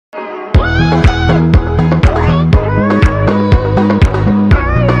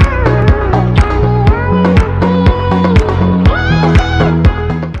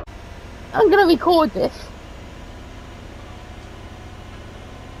I'm gonna record this.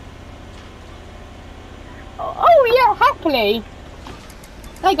 Oh yeah, happily.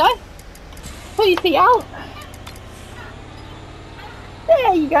 There you go. Put your feet out.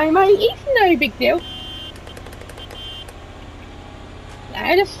 There you go, mate. It's no big deal.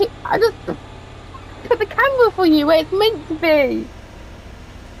 I just put the camera for you where it's meant to be.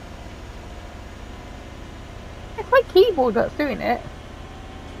 It's my keyboard that's doing it.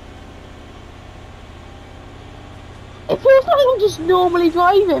 It feels like I'm just normally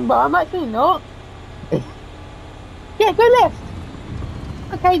driving, but I'm actually not. Yeah, go left.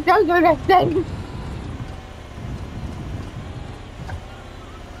 Okay, don't go left then.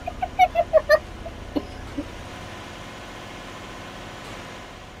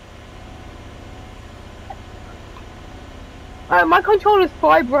 My controller's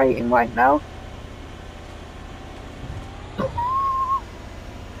vibrating right now.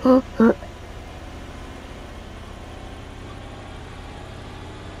 You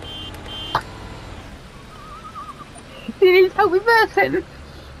need help reversing.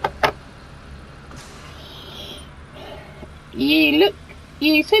 You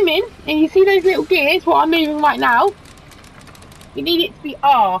zoom in and you see those little gears, what I'm moving right now. You need it to be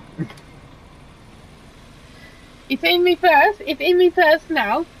R. It's in reverse, it's in reverse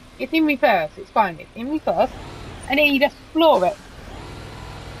now. It's in reverse, it's fine, it's in reverse. And then you just floor it.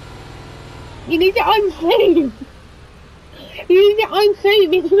 You need it on zoom. You need it on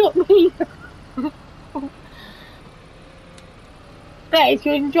zoom, it's not me. There, it's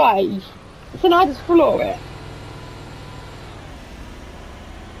in drive. So now I just floor it.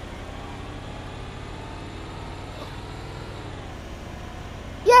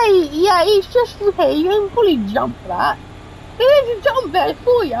 Yeah, it's just here. You can fully jump that. There's a jump there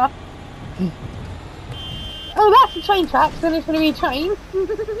for you. Oh, that's a train track, so there's going to be a train.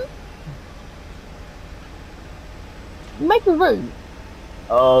 Make a route.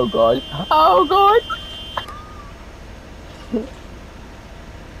 Oh god. Oh god.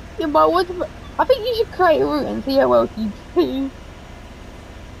 Yeah, but what? I think you should create a route and see how well you do.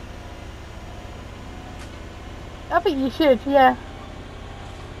 I think you should, yeah.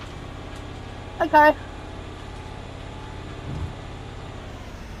 Okay.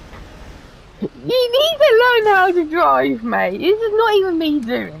 You need to learn how to drive, mate. This is not even me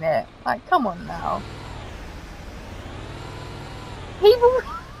doing it. Like, come on now. People...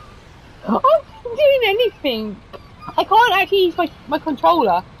 I'm not doing anything. I can't actually use my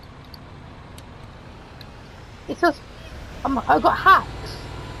controller. It's just... I've got hacks.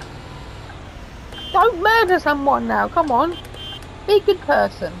 Don't murder someone now, come on. Be a good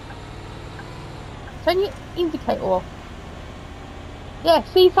person. Turn your indicator off. Yeah,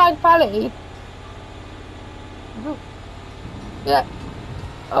 Seaside Valley. Yeah.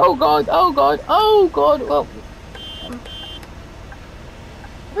 Oh god, oh god, oh god. Well,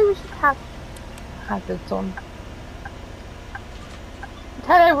 maybe we should have hazards on.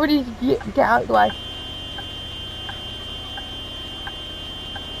 Tell everybody to get out of the way.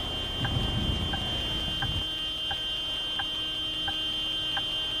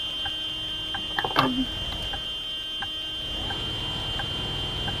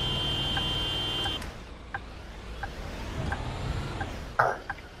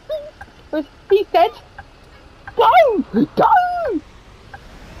 He's dead. Go! Go!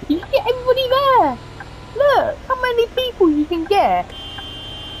 You can get everybody there. Look, how many people you can get.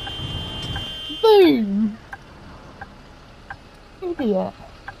 Boom. Idiot.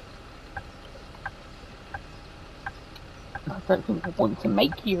 I don't think I want to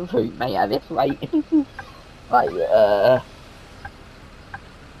make you a route, mate, at this rate. Like,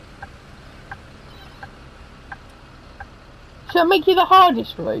 should I make you the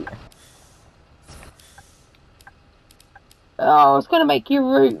hardest route? Oh, I was going to make you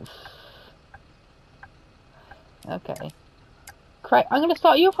a route. Okay. Great. I'm going to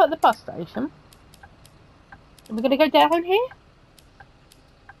start you off at the bus station. And we're going to go down here.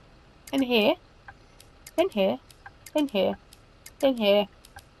 And here. Then here. Then here. Then here.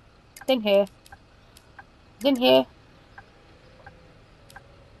 Then here. Then here.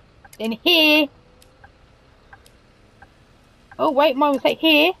 Then here. Oh wait, mine was like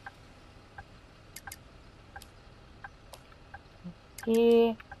here.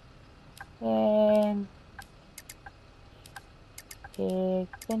 Here. Then here.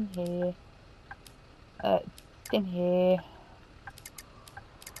 Then here. Then here.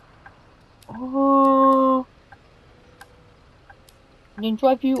 Oh. And then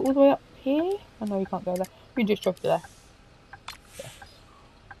drive you all the way up here? I know you can't go there. We just drove to there. Yes.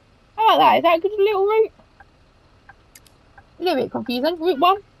 How about that? Is that a good little route? A little bit confusing. Route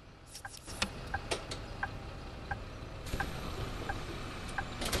 1.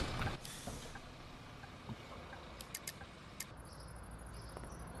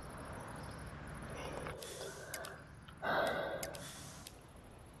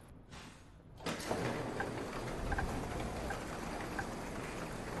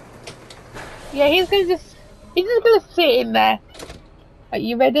 Yeah, he's just gonna sit in there. Are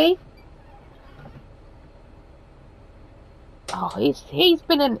you ready? Oh, he's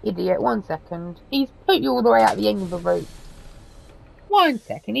been an idiot. 1 second. He's put you all the way at the end of the route. 1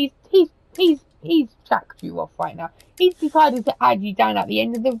 second. He's jacked you off right now. He's decided to add you down at the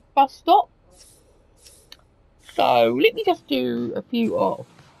end of the bus stop. So let me just do a few of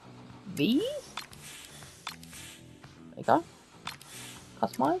these. There you go.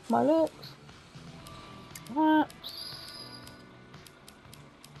 Customize my looks. Perhaps.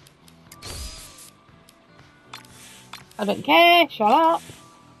 I don't care. Shut up.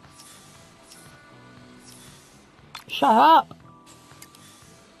 Shut up.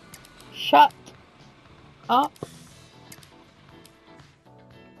 Shut up.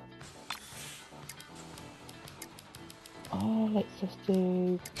 Oh, let's just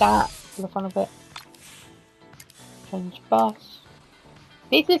do that for the fun of it. Change bus.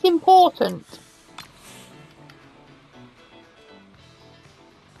 This is important.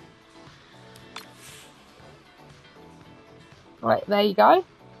 Right, there you go.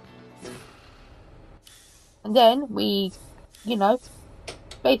 And then we, you know,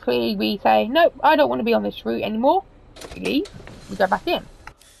 basically we say, nope, I don't want to be on this route anymore. We leave, we go back in.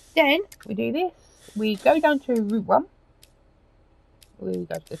 Then we do this. We go down to route 1. We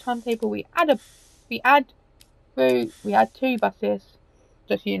go to the timetable. We add 2 buses.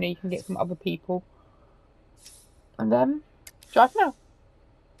 Just so you know, you can get some other people. And then drive now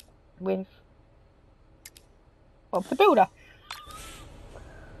with Bob the Builder.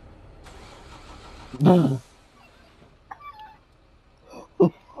 Don't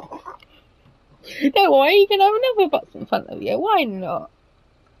worry, you can have another bus in front of you. Why not?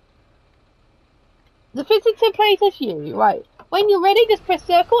 The visitor plays as you, right? When you're ready, just press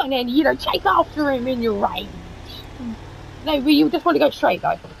circle and then, you know, chase after him in your rage. No, you just want to go straight,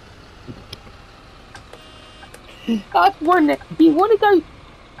 though. That's one. You want to go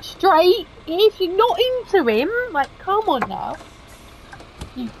straight. If you're not into him, like, come on now.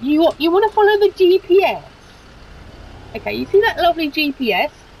 You want to follow the GPS. Okay, you see that lovely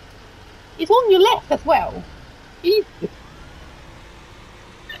GPS? It's on your left as well. You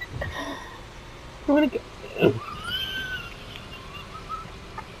want to go...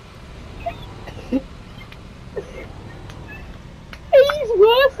 He's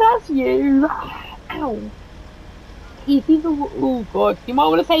worse as you. Ow. He's even... Oh, God. You might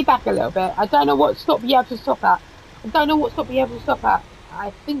want to stay back a little bit. I don't know what stop you have to stop at.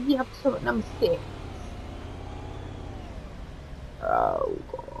 I think you have to stop at number 6. Oh,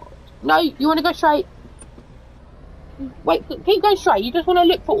 God. No, you want to go straight. Wait, keep going straight. You just want to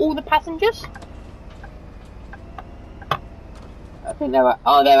look for all the passengers. I think they're at...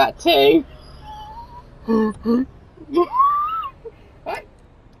 Oh, they're at 2. Right.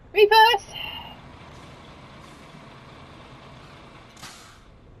 Reverse.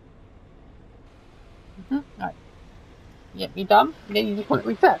 Right. Yep, you're done. And then you just want to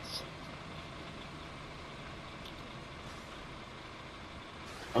reverse.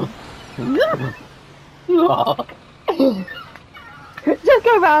 Just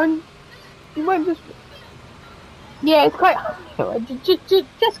go round. You won't just... Yeah, it's quite...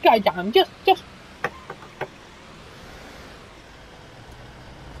 Just go down. Just...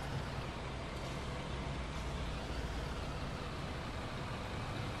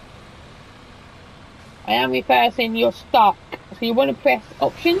 I am reversing, you're stuck. So you want to press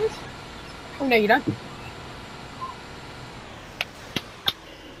options? Oh, no, you don't.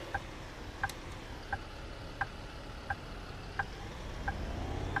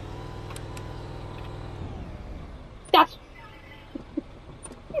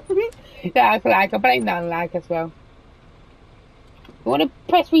 That's lag. I blame that on lag as well. You want to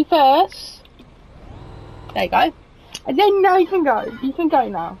press reverse? There you go. And then now you can go. You can go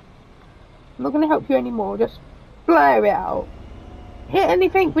now. I'm not going to help you anymore. Just blur it out. Hit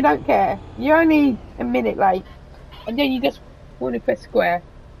anything, we don't care. You're only a minute late. And then you just want to press square.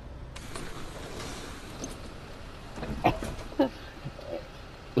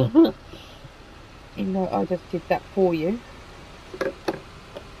 You know, I just did that for you.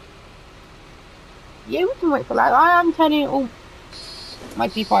 Yeah, we can wait for that. I am turning it all my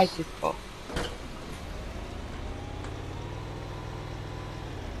devices for.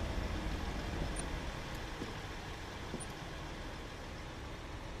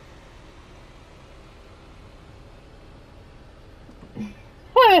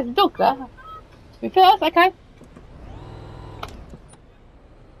 Oh, there's a dog there. Reverse, okay.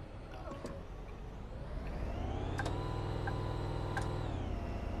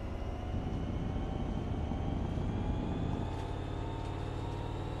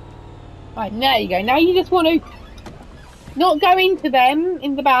 Right, there you go. Now you just want to not go into them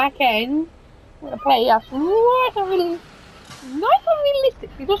in the back end. I'm going to play us nice and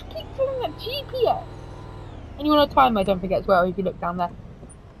realistically. Just keep doing that GPS. And you want a timer, don't forget as well, if you look down there.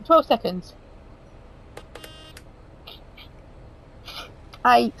 12 seconds.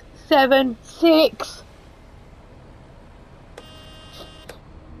 8, 7, 6.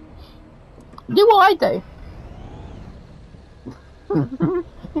 Do what I do.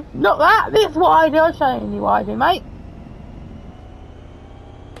 Not that. This is what I do. I'm showing you what I do, mate.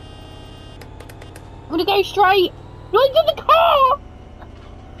 I'm gonna go straight. Not into the car.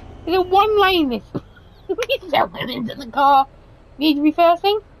 There's a one lane this. He's jumping into the car. Need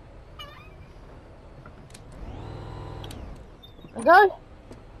reversing. There we go.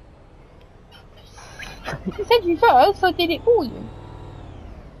 You said reverse, so I did it for you.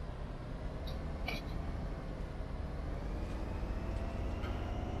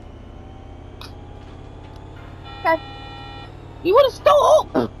 Okay. You want to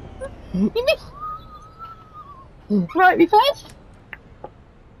stop? You missed. Right, reverse.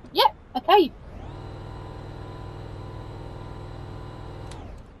 Yep. Okay.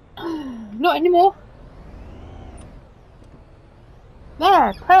 Not anymore.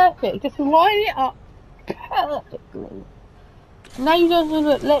 There, perfect. Just line it up perfectly. Now you don't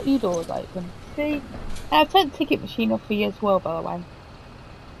want to let your doors open. See? I've turned the ticket machine off for you as well, by the way.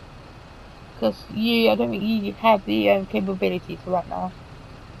 Because I don't think you have the capability for that now.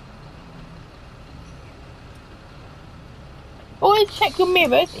 Always check your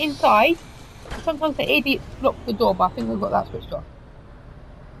mirrors inside. Sometimes the idiots block the door, but I think we've got that switched off.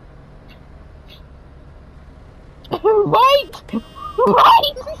 Right!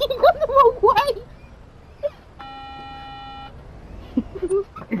 Right! You got the wrong way!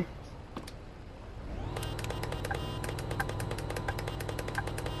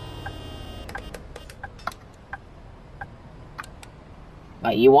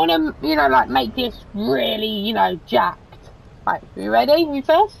 Right, you want to, like make this really, jacked. Right, you ready?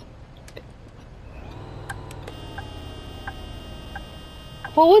 Reverse.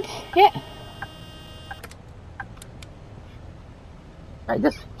 Forward, yeah. Right,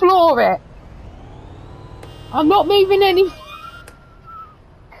 just floor it. I'm not moving any.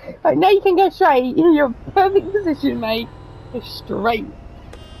 Right, now you can go straight. You're in perfect position, mate. Go straight.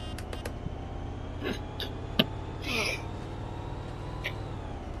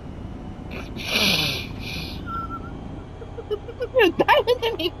 That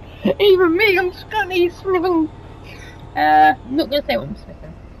wasn't even me. I'm just going to sniffing. I'm not going to say what I'm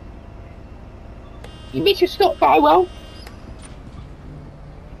sniffing. You missed your stop very well.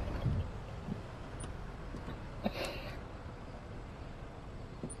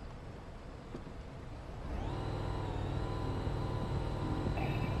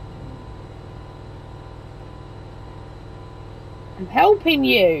 I'm helping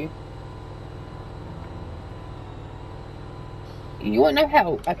you. You want no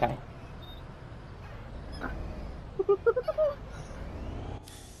help? Okay.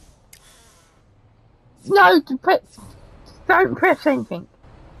 No, don't press anything.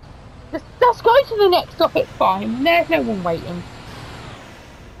 Just go to the next stop, it's fine. There's no one waiting.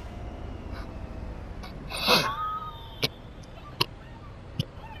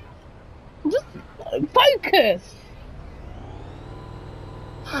 Just focus.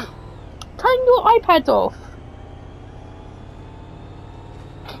 Turn your iPad off.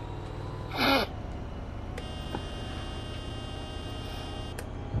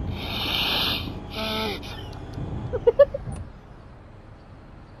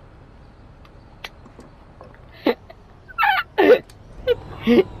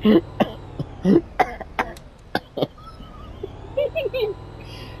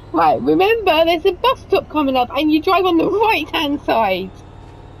 Right, remember there's a bus stop coming up and you drive on the right hand side.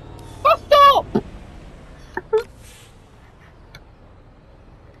 Bus stop!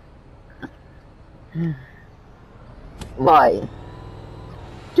 Right. Do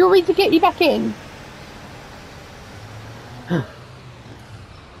you want me to get you back in?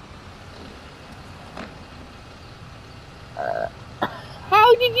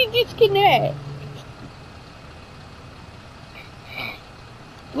 How did you disconnect?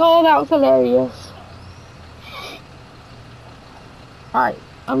 Oh, that was hilarious. Right,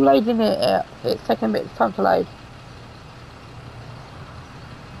 I'm loading it. It's taking a bit of time to load.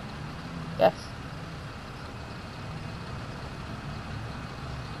 Yes.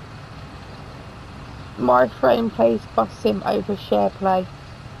 My friend plays bus sim over SharePlay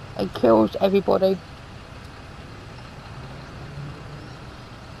and kills everybody.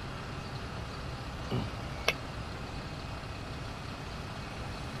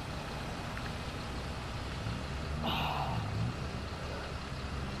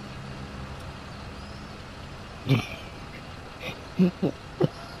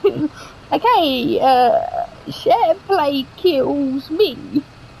 Okay, SharePlay kills me.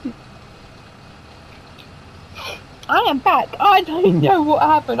 I am back. I don't know what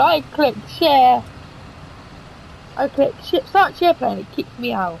happened. I clicked share. I clicked start SharePlay and it kicked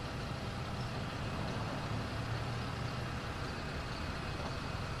me out.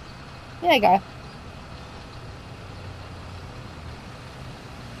 There you go.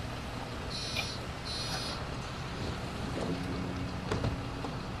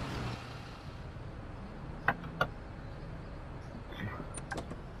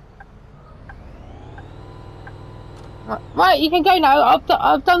 Right, you can go now.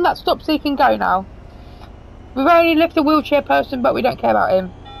 I've done that stop so you can go now. We've only left the wheelchair person, but we don't care about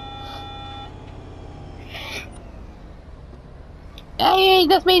him. Hey,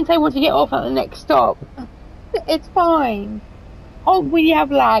 that means they want to get off at the next stop. It's fine. Oh, when you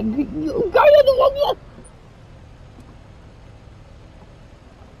have lag. Go on the wrong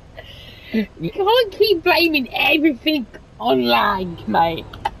one. You can't keep blaming everything on lag, mate.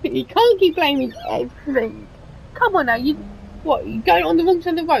 You can't keep blaming everything. Come on now, you going on the wrong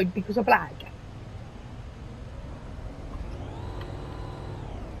side of the road because of lag?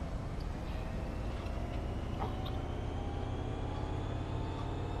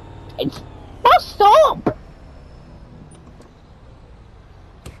 It's bus stop.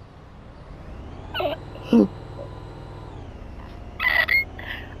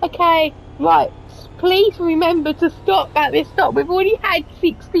 Okay, right. Please remember to stop at this stop. We've already had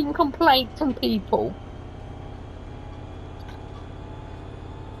 16 complaints from people.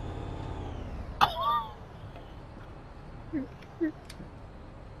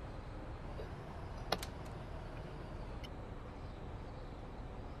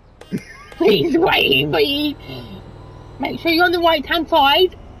 Please wait, please. Make sure you're on the right hand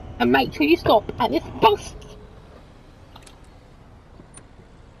side and make sure you stop at this bus.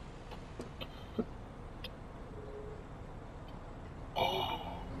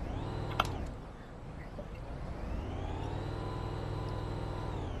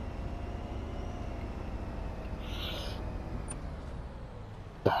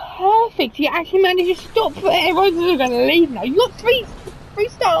 Perfect, you actually managed to stop for everyone's going to leave now. You got three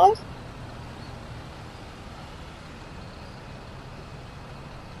stars.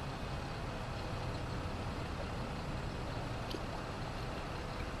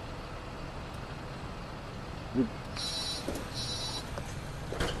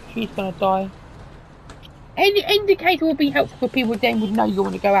 She's gonna die. Any indicator will be helpful for people then would know you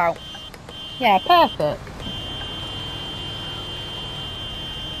want to go out. Yeah, perfect.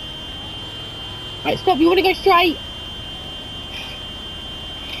 Right, stop, you want to go straight?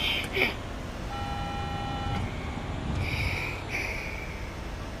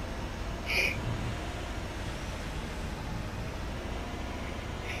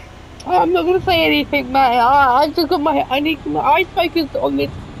 I'm not gonna say anything, mate. I just got my eyes focused on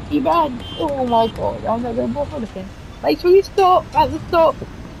this keypad. Oh my god, I'm not gonna bother looking. Make sure you stop at the stop.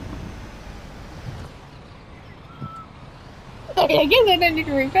 I guess I don't need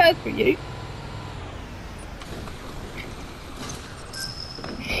to reverse for you.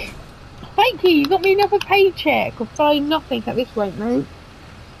 Thank you, you got me another paycheck. I'll find nothing at this rate, mate.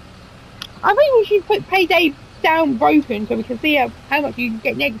 I think we should put payday down broken so we can see how much you can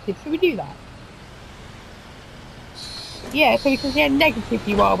get negative. Should we do that? Yeah, so we can see how negative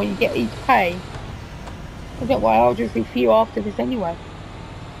you are when you get each pay. I don't know why, I'll just review after this anyway.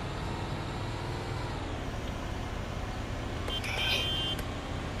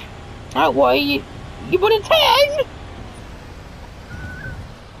 Oh, what, you want a 10?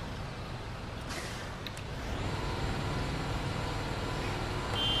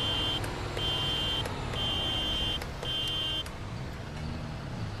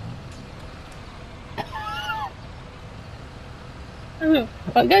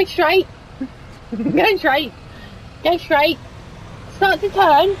 Well, go straight. Go straight. Go straight. Start to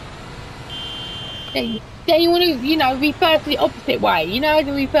turn. Then you want to, reverse the opposite way. You know,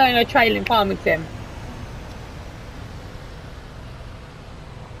 to reverse a trail in Farmington.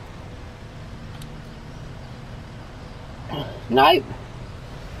 No.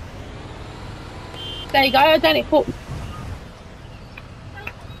 There you go, I've done it for...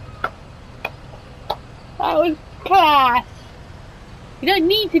 That was class. You don't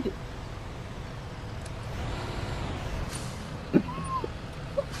need to do...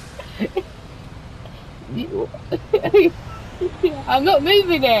 I'm not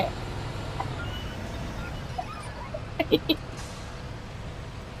moving it.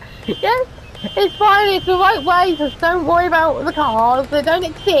 Yes, it's fine, it's the right way, just don't worry about the cars. They don't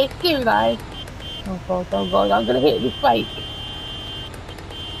exist, do they? Oh god, I'm gonna hit this brake.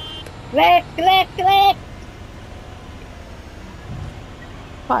 Left.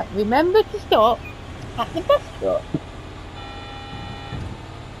 Right, remember to stop at the bus stop.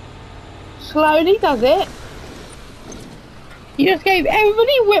 Slowly does it. You just gave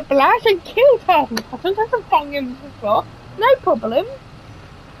everybody whiplash and killed half the person. That's a bang in the spot. No problem.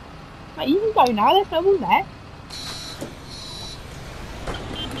 Right, you can go now, there's no one there.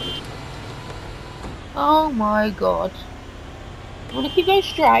 Oh my god. You want to keep going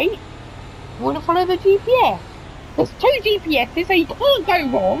straight? You want to follow the GPS? There's 2 GPSs, so you can't go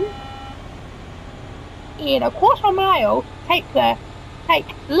wrong. In a quarter mile, take left.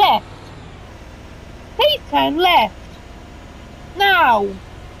 Please turn left. Now.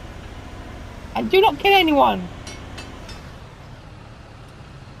 And do not kill anyone.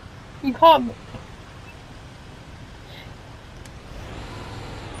 You can't.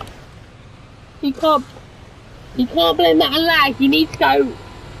 You can't blame that on lag. You need to go.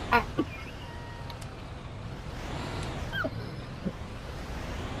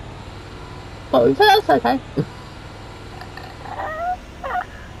 Oh, so that's okay.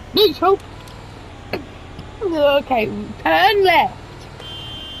 Neutral. Okay, turn left.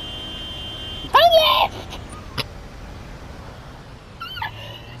 Turn left.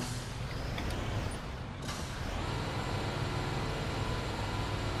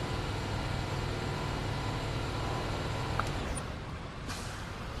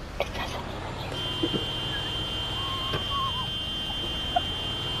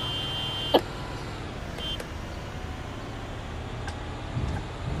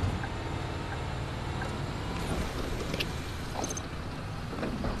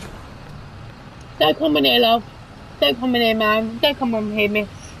 Don't come in here, love. Don't come in here, man. Don't come in here, miss.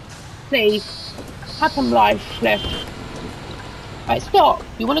 Please. Have some life left. Right, stop.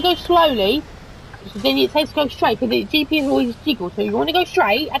 You want to go slowly. So then it says go straight, because the GPS always jiggles. So you want to go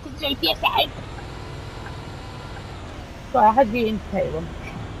straight at the GPS side. Sorry, I had the indicator on.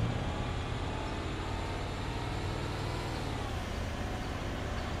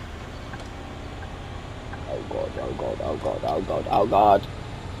 Oh god.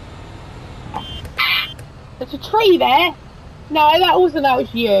 There's a tree there. No, that was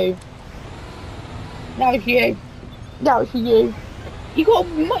you. That was you. You got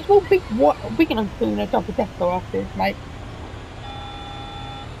much more big enough than a double decker after this, mate.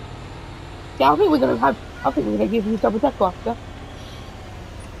 Yeah, I think we're gonna give you a double decker after. I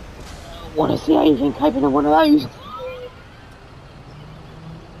wanna see anything capable of one of those.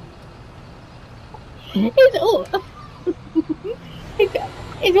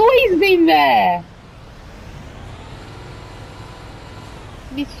 It's always been there.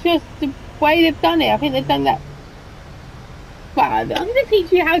 It's just the way they've done it. I think they've done that. Well, I'm going to teach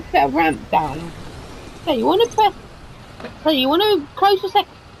you how to set a ramp down. So you want to press. So you want to close the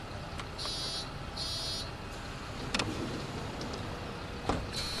second.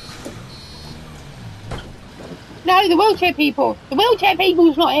 No, the wheelchair people. The wheelchair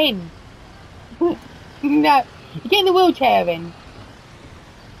people's not in. No, you're getting the wheelchair in.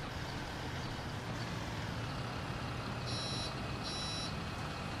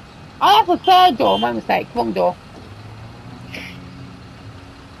 Oh, that's the third door, my mistake, wrong door.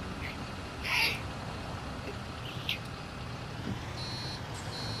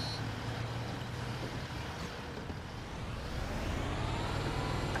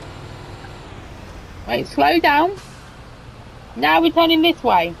 Right, slow down. Now we're turning this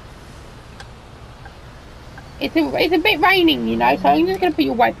way. It's a bit raining, you know, so I'm just going to put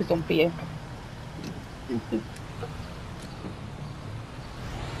your wipers on for you.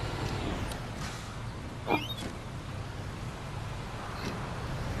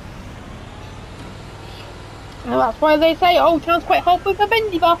 Well, that's why they say Old Town's quite hot with a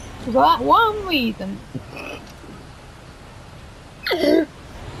bendy bus, for that one reason.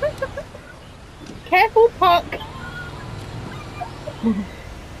 Careful, Puck.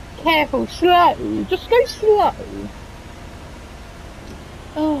 Careful, slow. Just go slow.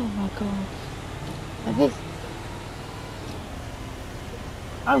 Oh my god. And this...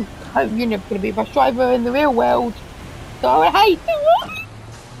 I hope you're never going to be a bus driver in the real world. So I hate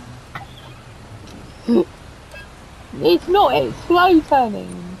it. It's not, it's slow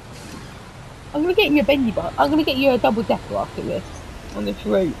turning. I'm gonna get you a bendy bike. I'm gonna get you a double decker after this on this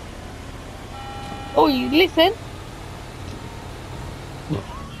route. Oh, you listen.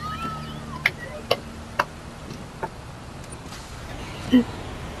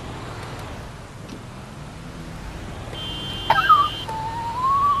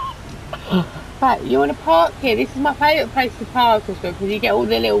 Right, you want to park here? This is my favourite place to park as well because you get all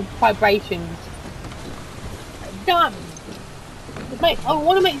the little vibrations. Done. I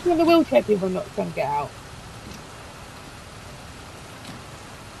want to make sure the wheelchair people are not going to get out.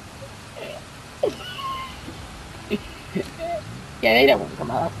 Yeah, they don't want to come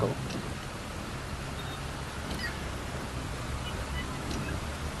out. That's cool.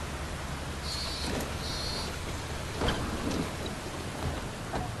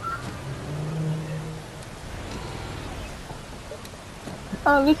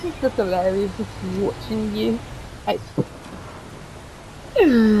 Oh, this is just hilarious, just watching you.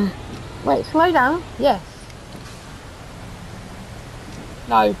 Wait, slow down. Yes.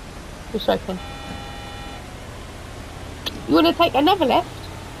 No. Just joking. You want to take another left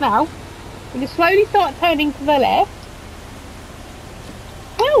now? When you slowly start turning to the left.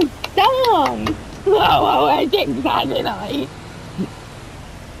 Well done! Oh, I did that, didn't I?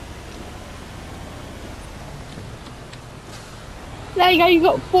 There you go, you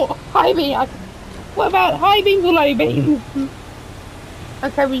got 4 high beams. What about high beams or low beams?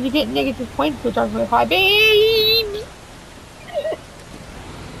 Okay, well you get negative points for driving with high beams.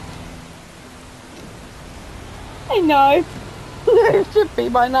 I know. It should be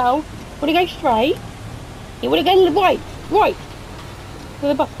by now. Want to go straight? You want to go right, right to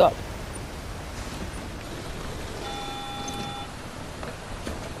the bus stop.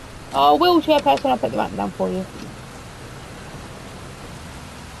 Oh, wheelchair person, I'll put the map down for you.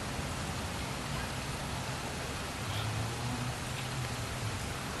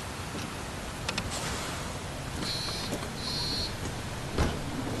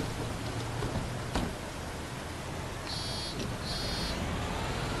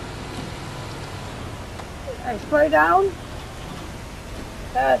 Okay, slow down.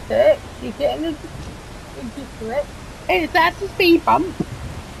 Perfect. You're getting into it. Hey, that's a speed bump.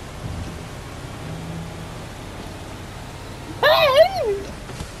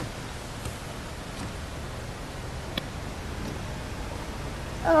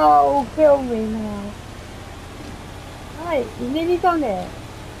 Oh, kill me now. Right, you nearly done it.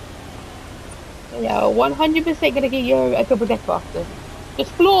 Yeah, 100% gonna get you a double decker after.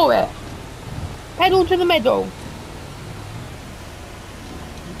 Just floor it. Pedal to the middle.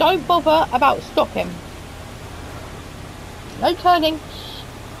 Don't bother about stopping. No turning.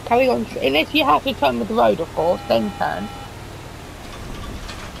 Carry on, unless you have to turn with the road, of course, then turn.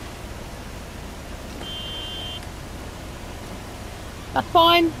 That's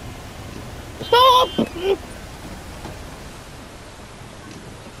fine. Stop!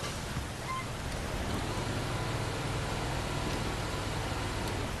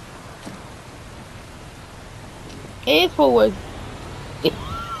 It is forward.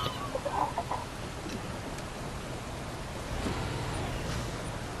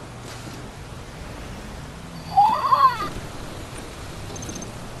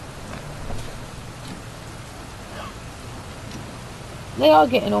 They are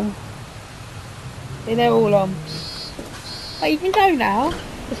getting on. They're all on. But you can go now.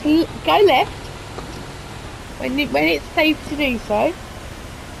 Just go left when it's safe to do so.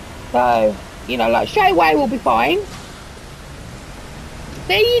 So, you know, like straight away will be fine.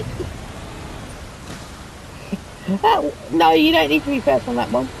 See? No, you don't need to be first on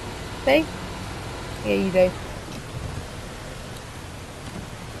that one. See? Yeah, you do.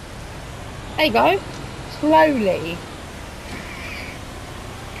 There you go. Slowly.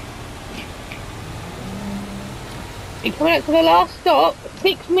 You're coming up to the last stop,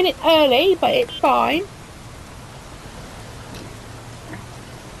 6 minutes early, but it's fine.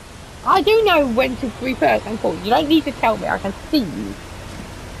 I do know when to reverse and forward. You don't need to tell me, I can see you.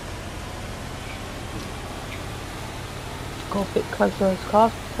 Go a bit closer to this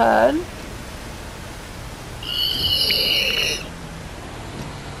car. Turn.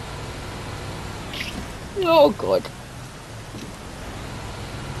 Oh god.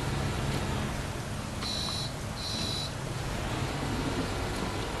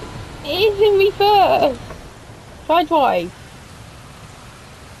 It is in reverse. Try drive.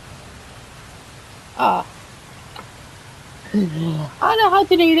 Ah. I know how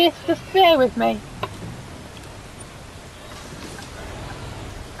to do this, just bear with me.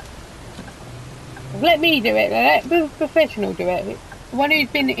 Let me do it. Let the professional do it. One who's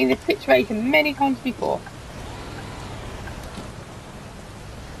been in this situation many times before.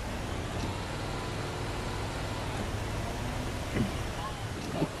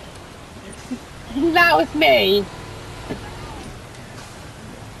 That was me.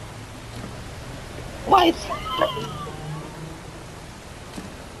 What?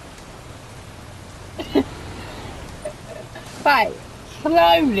 Right,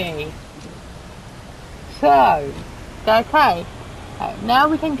 slowly. Slow. Okay. Right, now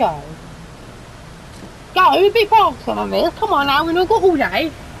we can go. Go a bit faster on this. Come on now, we've not got all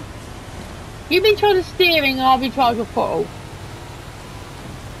day. You've been trying to steering and I've been trying to throttle.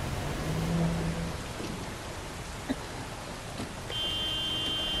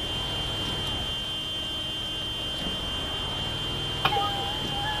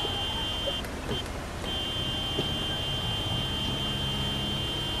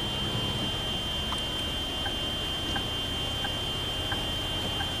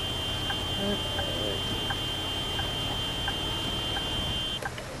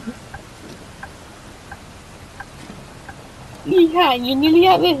 You can, you're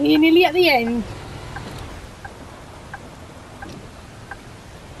nearly at the end.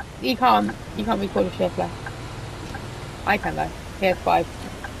 You can't record a shareplay. I can though. Here's 5.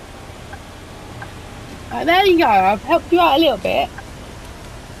 Right, there you go, I've helped you out a little bit.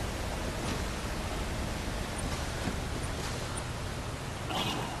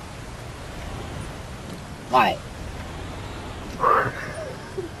 Right.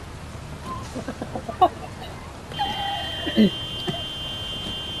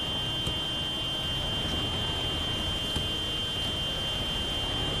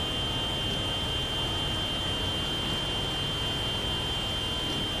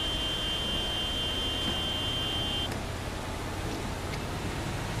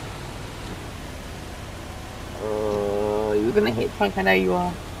 Oh, you're gonna hit Frank, I know you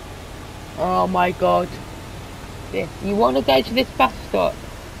are. Oh my god. Yes, you want to go to this bus stop.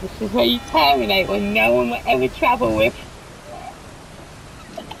 This is where you terminate when no one will ever travel with.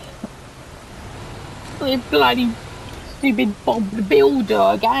 With bloody stupid Bob the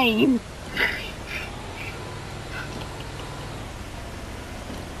Builder again.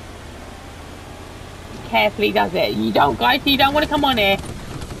 Carefully does it. You don't, guys, you don't want to come on here.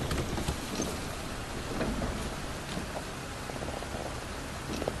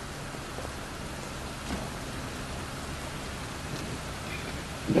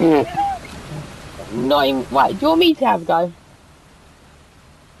 Not even, right, do you want me to have a go?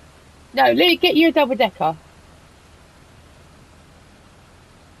 No, let me get you a double decker.